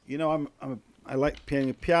 You know, I like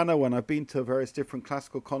playing piano, and I've been to various different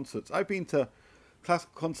classical concerts. I've been to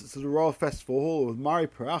classical concerts at the Royal Festival Hall with Mari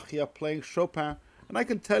Parachia playing Chopin, and I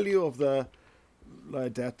can tell you of the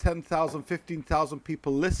 10,000, 15,000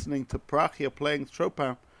 people listening to Parachia playing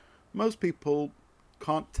Chopin. Most people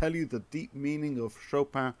can't tell you the deep meaning of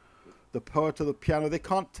Chopin, the poet of the piano. They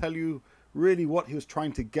can't tell you really what he was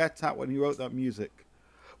trying to get at when he wrote that music.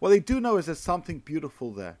 What they do know is there's something beautiful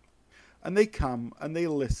there. And they come and they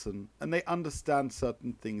listen and they understand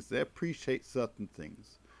certain things. They appreciate certain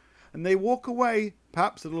things. And they walk away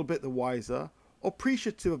perhaps a little bit the wiser or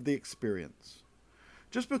appreciative of the experience.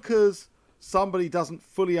 Just because somebody doesn't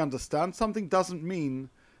fully understand something doesn't mean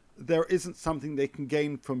there isn't something they can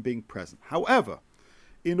gain from being present. However,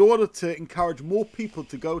 in order to encourage more people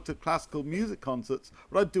to go to classical music concerts,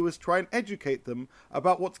 what I do is try and educate them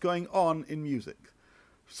about what's going on in music.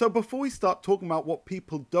 So before we start talking about what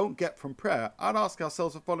people don't get from prayer, I'd ask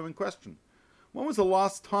ourselves the following question. When was the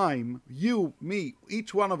last time you, me,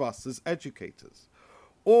 each one of us as educators,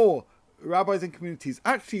 or rabbis and communities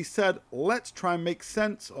actually said, let's try and make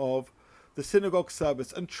sense of the synagogue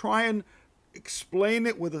service and try and explain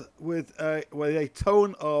it with a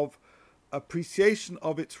tone of appreciation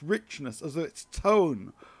of its richness, as its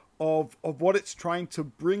tone of what it's trying to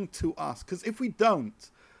bring to us. Because if we don't,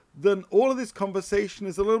 then all of this conversation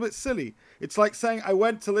is a little bit silly. It's like saying, I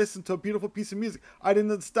went to listen to a beautiful piece of music. I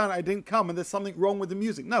didn't understand, I didn't come, and there's something wrong with the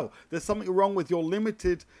music. No, there's something wrong with your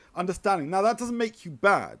limited understanding. Now, that doesn't make you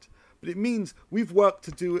bad, but it means we've work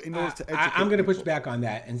to do in order to educate I'm going to people. push back on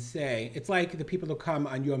that and say, it's like the people who come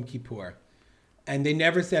on Yom Kippur, and they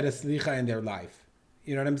never said a slicha in their life.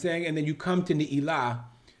 You know what I'm saying? And then you come to Ne'ilah,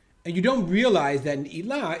 and you don't realize that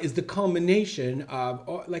Ne'ilah is the culmination of,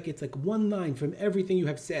 it's like one line from everything you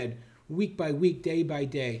have said, week by week, day by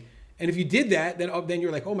day. And if you did that, then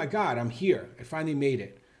you're like, oh my God, I'm here. I finally made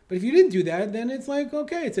it. But if you didn't do that, then it's like,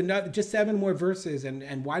 okay, it's just 7 more verses.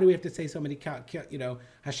 And why do we have to say so many,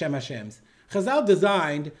 Hashem Hashems? Chazal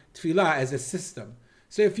designed tefillah as a system.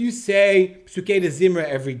 So if you say Psukei de Zimra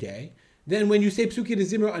every day, then when you say Psukei de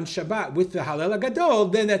Zimra on Shabbat with the Hallel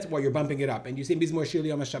HaGadol, then that's you're bumping it up. And you say Mizmor Shir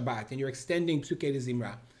Yom HaShabbat, and you're extending Psukei de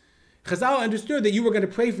Zimra. Chazal understood that you were going to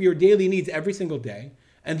pray for your daily needs every single day.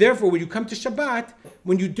 And therefore, when you come to Shabbat,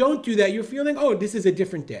 when you don't do that, you're feeling, oh, this is a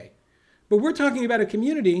different day. But we're talking about a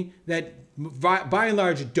community that, by and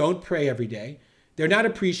large, don't pray every day. They're not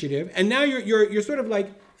appreciative. And now you're sort of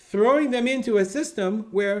like throwing them into a system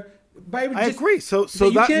where... I agree. So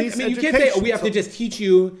you that can't, needs you education. can't say, we have to just teach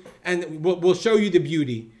you and we'll show you the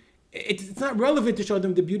beauty. It's not relevant to show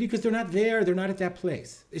them the beauty because they're not there. They're not at that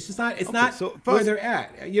place. It's just not. It's not where they're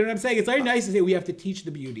at. You know what I'm saying? It's very nice to say we have to teach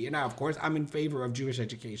the beauty. And now, of course, I'm in favor of Jewish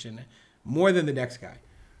education more than the next guy.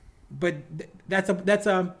 But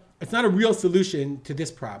it's not a real solution to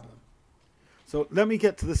this problem. So let me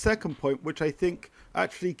get to the second point, which I think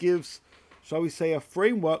actually gives, shall we say, a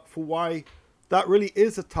framework for why that really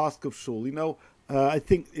is a task of shul. You know, I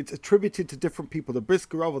think it's attributed to different people, the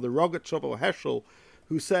Briskerov or the Rogatchover or Heschel,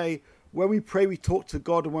 who say, when we pray, we talk to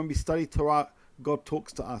God, and when we study Torah, God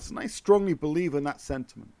talks to us. And I strongly believe in that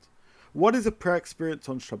sentiment. What is a prayer experience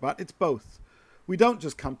on Shabbat? It's both. We don't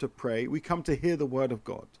just come to pray, we come to hear the word of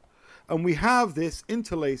God. And we have this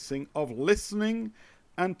interlacing of listening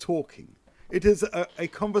and talking. It is a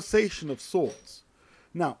conversation of sorts.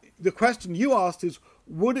 Now, the question you asked is,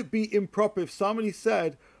 would it be improper if somebody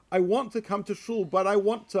said, I want to come to shul, but I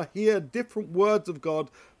want to hear different words of God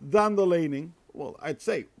than the laning? Well, I'd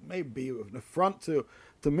say maybe an affront to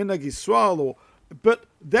Minhag Yisrael, but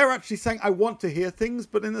they're actually saying, I want to hear things,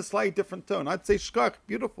 but in a slightly different tone. I'd say, shkach,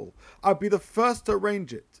 beautiful. I'd be the first to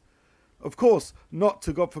arrange it. Of course, not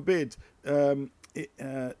to, God forbid,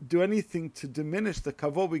 do anything to diminish the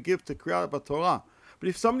kavod we give to Kriyat Torah. But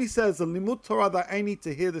if somebody says, the limud Torah that I need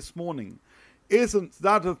to hear this morning isn't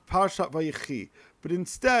that of Parshat Vayechi, but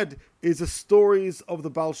instead is the stories of the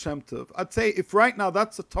Baal Shem Tov, I'd say if right now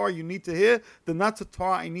that's a Torah you need to hear, then that's a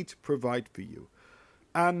Torah I need to provide for you.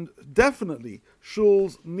 And definitely,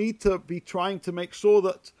 shuls need to be trying to make sure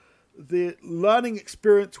that the learning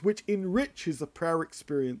experience which enriches the prayer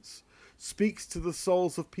experience speaks to the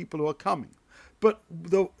souls of people who are coming. But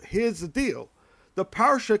here's the deal. The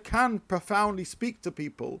parasha can profoundly speak to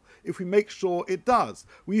people if we make sure it does.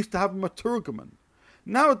 We used to have a maturgaman.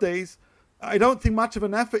 Nowadays, I don't think much of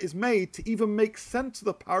an effort is made to even make sense of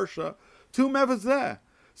the parasha to whomever's there.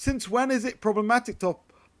 Since when is it problematic to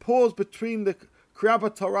pause between the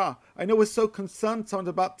Kriyat Torah. I know we're so concerned sometimes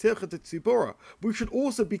about Tircha de Tzibura. We should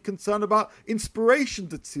also be concerned about inspiration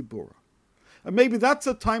to Tzibura. And maybe that's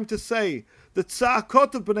a time to say the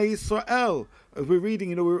Tza'akot of Bnei Yisrael, as we're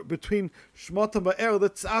reading, we're between Shmot and Ba'er,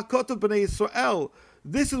 the Tza'akot of Bnei Yisrael.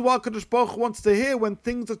 This is what Kadosh Baruch Hu wants to hear when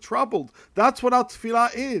things are troubled. That's what our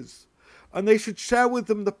tefillah is. And they should share with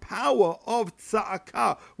them the power of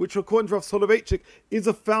Tza'akah, which according to Rav Soloveitchik is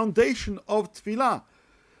a foundation of tefillah.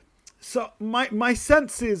 So my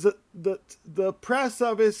sense is that the prayer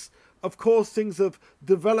service, of course, things have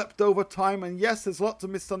developed over time, and yes, there's lots of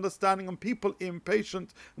misunderstanding and people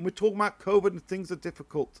impatient, and we're talking about COVID and things are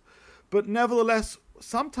difficult. But nevertheless,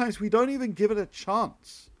 sometimes we don't even give it a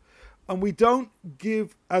chance. And we don't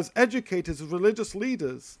give, as educators, as religious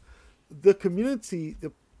leaders, the community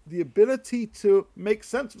the ability to make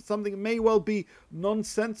sense of something that may well be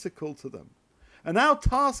nonsensical to them. And our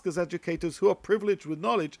task as educators who are privileged with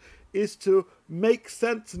knowledge is to make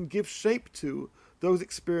sense and give shape to those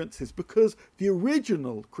experiences, because the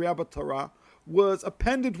original Kriyat Torah was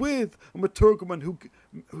appended with a Maturgaman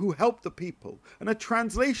who helped the people. And a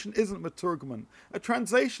translation isn't Maturgaman. A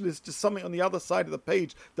translation is just something on the other side of the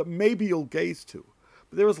page that maybe you'll gaze to.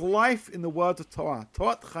 But there is life in the words of Torah,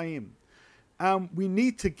 Torah Chaim. And we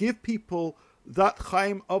need to give people that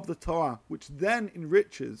Chaim of the Torah, which then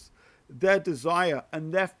enriches their desire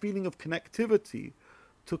and their feeling of connectivity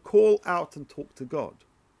to call out and talk to God.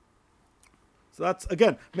 So that's,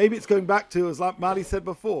 again, maybe it's going back to, as Mali said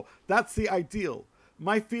before, that's the ideal.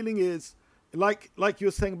 My feeling is, like you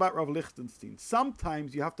were saying about Rav Lichtenstein,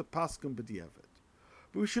 sometimes you have to paskin b'diavad.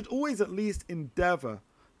 But we should always at least endeavor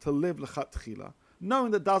to live l'chatchila,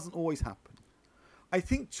 knowing that doesn't always happen. I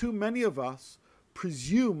think too many of us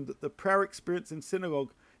presume that the prayer experience in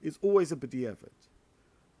synagogue is always a b'diavad.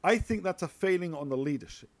 I think that's a failing on the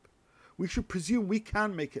leadership. We should presume we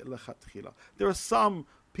can make it l'chatchila. There are some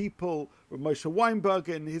people, Moshe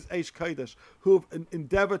Weinberger in his Eish Kodesh, who have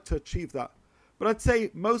endeavored to achieve that. But I'd say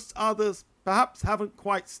most others perhaps haven't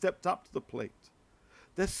quite stepped up to the plate.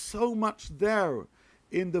 There's so much there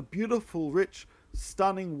in the beautiful, rich,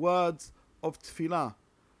 stunning words of tefillah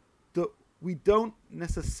that we don't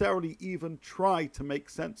necessarily even try to make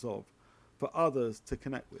sense of for others to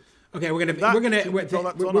connect with. Okay, we're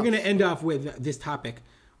gonna end off with this topic.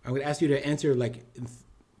 I'm gonna ask you to answer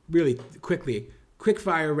really quickly. Quick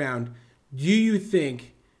fire round. Do you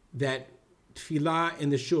think that tefillah in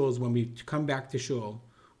the shuls, when we come back to shul,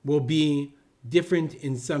 will be different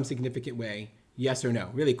in some significant way? Yes or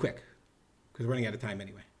no? Really quick, because we're running out of time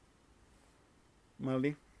anyway.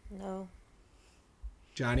 Mali? No.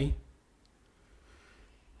 Johnny?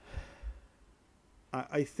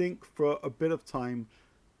 I think for a bit of time,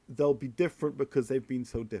 they'll be different because they've been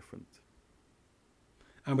so different.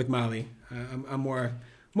 I'm with Mali. I'm more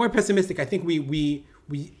pessimistic. I think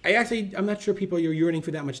I'm not sure people are yearning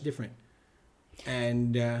for that much different.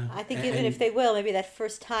 And I think even if they will, maybe that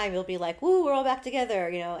first time you'll be like, woo, we're all back together,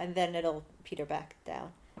 and then it'll peter back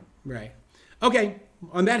down. Right. Okay.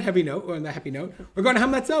 On that happy note, we're going to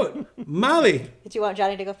Hamlatzot. Mali. Did you want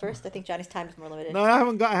Johnny to go first? I think Johnny's time is more limited. No, I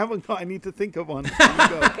haven't got. I need to think of one.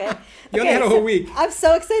 Okay. You only had a whole week. I'm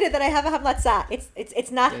so excited that I have a Hamlatzah.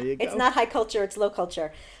 It's not high culture, it's low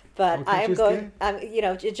culture. But I am going,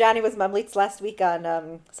 Johnny was mamlitz last week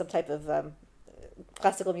on some type of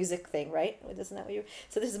classical music thing, right? Isn't that what you?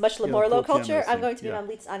 So this is much more low culture. I'm going to be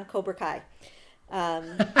mamlitz on Cobra Kai.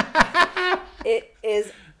 It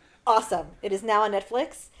is awesome. It is now on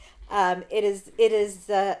Netflix. It is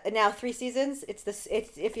now 3 seasons. It's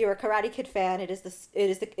if you're a Karate Kid fan, it's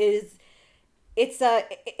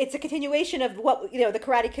a continuation of what the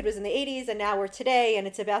Karate Kid was in the 80s, and now we're today, and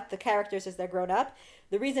it's about the characters as they're grown up.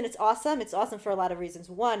 The reason it's awesome for a lot of reasons.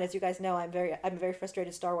 One, as you guys know, I'm a very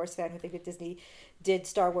frustrated Star Wars fan who think that Disney did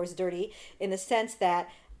Star Wars dirty, in the sense that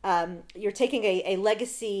you're taking a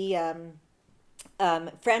legacy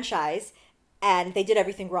franchise, and they did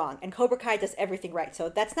everything wrong. And Cobra Kai does everything right. So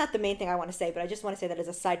that's not the main thing I want to say, but I just want to say that as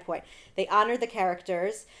a side point. They honored the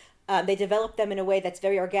characters. They developed them in a way that's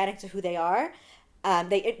very organic to who they are.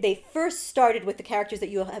 They first started with the characters that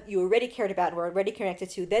you already cared about and were already connected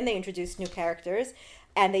to. Then they introduced new characters,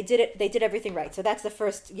 and they did everything right. So that's the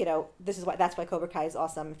first. That's why Cobra Kai is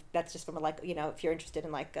awesome. That's just from if you're interested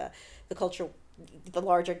in the culture, the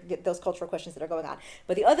larger those cultural questions that are going on.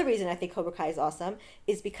 But the other reason I think Cobra Kai is awesome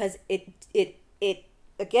is because it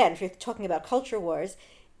again, if you're talking about culture wars,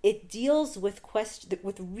 it deals with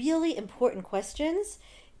really important questions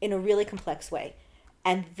in a really complex way.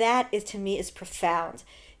 And that is, to me, is profound.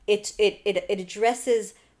 It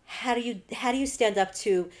addresses how do you stand up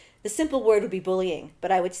to, the simple word would be bullying,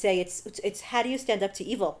 but I would say it's how do you stand up to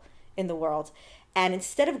evil in the world, And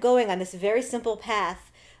instead of going on this very simple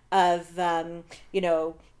path of,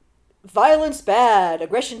 violence bad,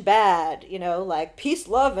 aggression bad, like peace,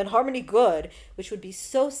 love, and harmony good, which would be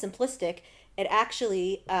so simplistic, it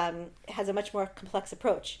actually has a much more complex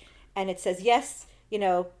approach. And it says, yes,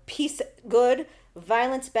 peace good,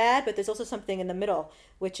 violence bad, but there's also something in the middle,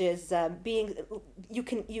 which is you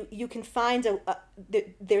can find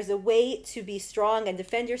there's a way to be strong and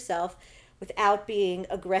defend yourself without being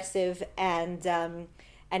aggressive and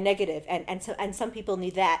negative, and some people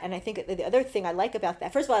need that. And I think the other thing I like about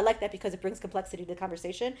that, first of all, I like that because it brings complexity to the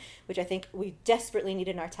conversation, which I think we desperately need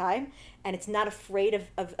in our time, and it's not afraid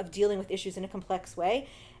of dealing with issues in a complex way.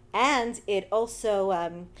 And it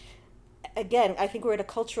also, again, I think we're at a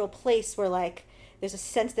cultural place where like there's a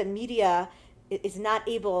sense that media is not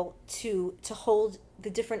able to hold the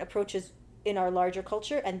different approaches in our larger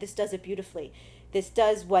culture, and this does it beautifully. This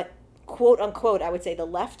does what, quote unquote, I would say the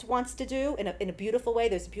left wants to do in a beautiful way.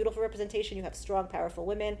 There's beautiful representation. You have strong, powerful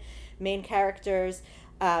women, main characters.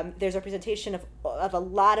 There's representation of a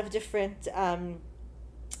lot of different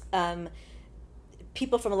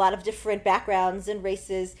people from a lot of different backgrounds and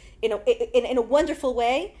races in a wonderful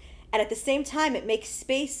way. And at the same time, it makes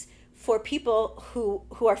space for people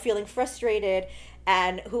who are feeling frustrated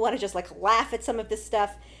and who want to just like laugh at some of this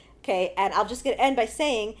stuff. Okay, and I'll just end by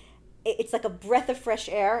saying it's like a breath of fresh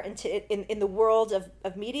air in the world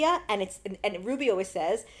of media, and Ruby always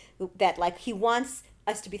says that like he wants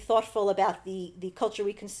us to be thoughtful about the culture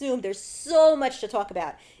we consume. There's so much to talk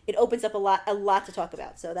about. It opens up a lot to talk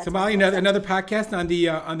about. So that's Molly, another podcast on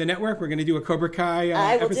the network. We're going to do a Cobra Kai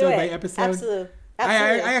episode by episode. Absolutely.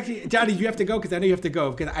 I actually, Johnny, you have to go because I know you have to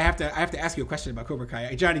go because I have to ask you a question about Cobra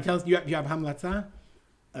Kai. Johnny, tell us, you have Hamlatza?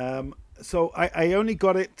 So I only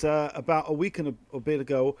got it about a week and a bit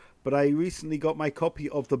ago, but I recently got my copy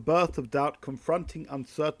of The Birth of Doubt, Confronting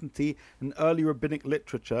Uncertainty in Early Rabbinic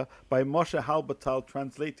Literature by Moshe Halbertal,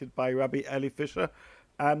 translated by Rabbi Eli Fisher.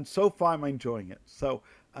 And so far I'm enjoying it. So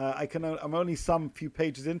I'm only some few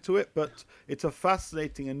pages into it, but it's a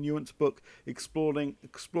fascinating and nuanced book exploring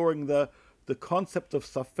the concept of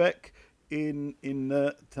Safek in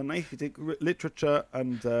Tanaitic literature,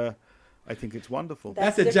 and I think it's wonderful.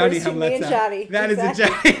 That's a Johnny Hamletza. That exactly. Is a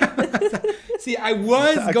Johnny Hamletza. See, I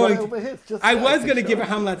was going to give a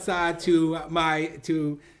Hamletza to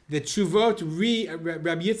the Tshuvot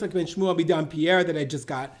Rabbi Yitzchak ben Shmuel Bidan Pierre that I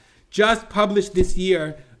just published this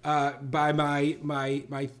year by my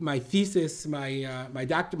thesis, my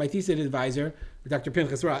thesis advisor, Dr.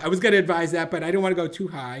 Pinchas Ra. I was going to advise that, but I don't want to go too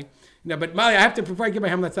high. No, but Molly, I have to, before I give my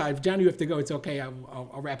Hamletza, if Johnny, you have to go, it's okay.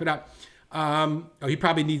 I'll wrap it up. He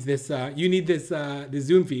probably needs this. You need this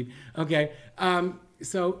Zoom feed. Okay.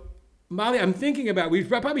 So, Molly, I'm thinking about, we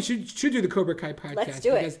probably should do the Cobra Kai podcast. Let's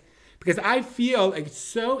do it. Because I feel like it's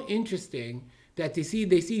so interesting that they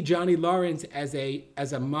see Johnny Lawrence as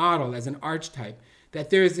a model, as an archetype, that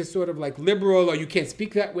there is this sort of like liberal, or you can't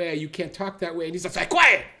speak that way, you can't talk that way. And he's just like,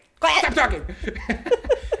 quiet, stop talking.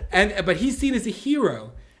 But he's seen as a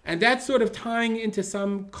hero. And that's sort of tying into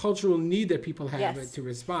some cultural need that people have to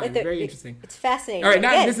respond. Very interesting. It's fascinating. All right,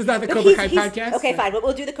 now this is not the Cobra Kai podcast. Okay, fine. But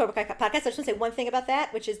we'll do the Cobra Kai podcast. I just want to say one thing about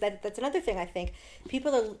that, which is that's another thing I think.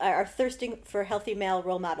 People are thirsting for healthy male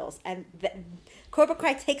role models. And Cobra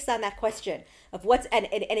Kai takes on that question of what's... And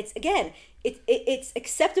it's, again, it's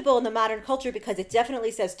acceptable in the modern culture because it definitely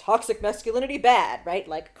says toxic masculinity bad, right?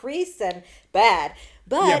 Like crease and bad.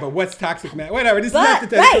 But what's toxic man? Whatever. This is not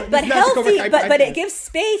the healthy. But it gives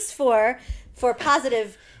space for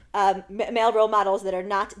positive male role models that are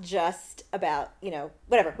not just about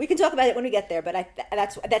whatever. We can talk about it when we get there. But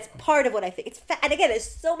that's part of what I think. And again, there's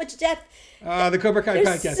so much depth. The Cobra Kai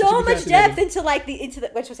podcast. There's so much depth into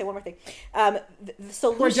the. Wait, I should say one more thing. The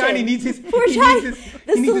solution. Poor Johnny needs his. Poor Johnny. The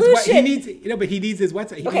solution. But he needs his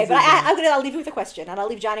website. Okay, but I'll leave you with a question, and I'll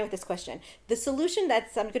leave Johnny with this question. The solution I'm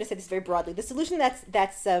going to say this very broadly. The solution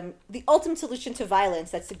that's the ultimate solution to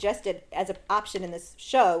violence that's suggested as an option in this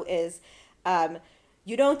show is.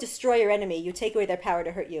 You don't destroy your enemy, you take away their power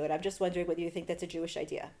to hurt you. And I'm just wondering whether you think that's a Jewish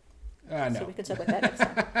idea. No. So we can talk about that next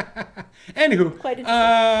time. Anywho, quite interesting.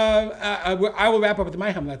 I will wrap up with my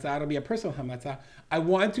Hamletza. It'll be a personal Hamletza. I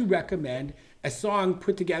want to recommend a song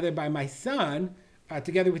put together by my son,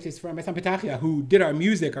 together with his friend, my son Petachia, who did our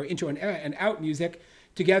music, our intro and out music,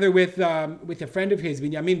 together with a friend of his,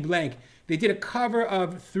 Benjamin Blank. They did a cover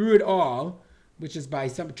of Through It All, which is by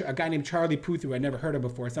a guy named Charlie Puth, who I'd never heard of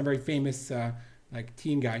before, some very famous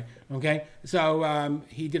teen guy, okay? So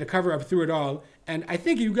he did a cover of Through It All, and I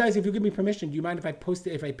think if you give me permission, do you mind if I paste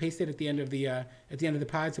it at the end of the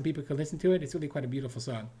pod so people can listen to it? It's really quite a beautiful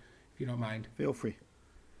song, if you don't mind. Feel free.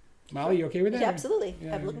 Molly, you okay with that? Yeah, absolutely.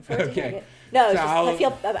 Yeah. I'm looking forward to Okay. hearing it. No, it's So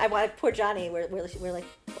just, I want poor Johnny. We're like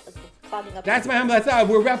clogging up. That's my humble. That's all.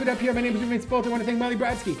 We'll wrap it up here. My name is Vince Bolt. I want to thank Molly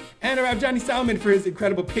Brodsky and our Rav Johnny Solomon for his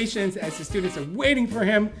incredible patience as the students are waiting for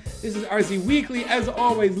him. This is RZ Weekly. As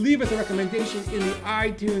always, leave us a recommendation in the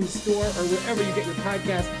iTunes store or wherever you get your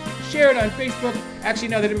podcast. Share it on Facebook. Actually,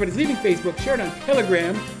 now that everybody's leaving Facebook, share it on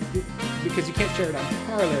Telegram because you can't share it on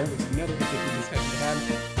Parler, which is another interesting discussion to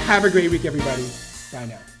have. Have a great week, everybody. Bye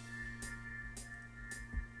now.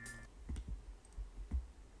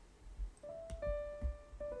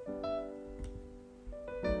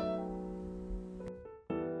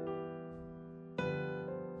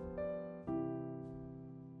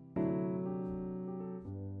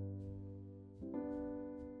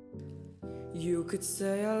 You could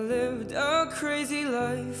say I lived a crazy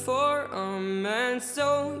life for a man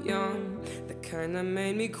so young, the kind that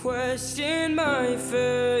made me question my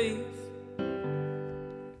faith.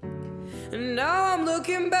 And now I'm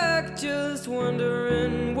looking back, just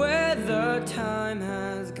wondering where the time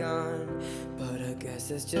has gone. But I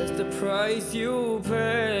guess it's just the price you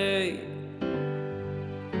pay.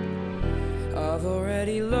 I've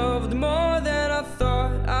already loved more than I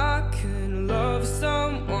thought I could love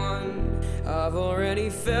someone. I've already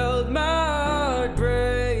felt my heart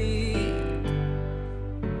break,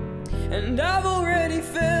 and I've already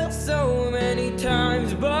failed so many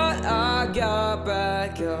times, but I got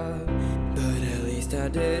back up. But at least I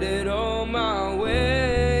did it all my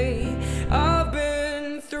way. I've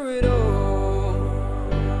been through it all.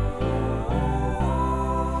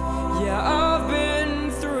 Yeah, I've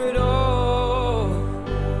been through it all.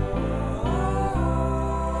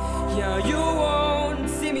 Yeah, you won't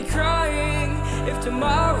see me crying if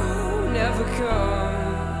tomorrow never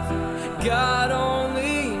comes. God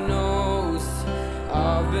only knows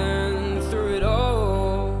I've been through it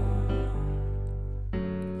all.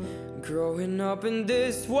 Growing up in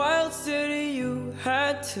this wild city, you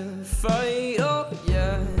had to fight, oh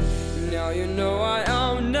yeah. Now you know I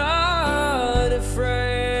am not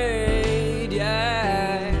afraid,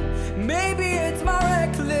 yeah. Maybe it's my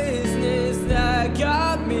recklessness that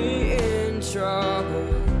got me in trouble,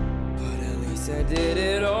 I did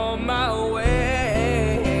it all my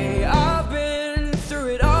way. I've been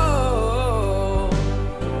through it all.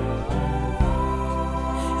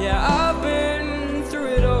 Yeah, I've been through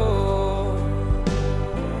it all.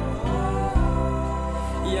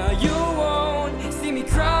 Yeah, you won't see me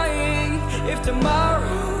crying if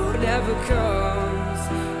tomorrow never comes.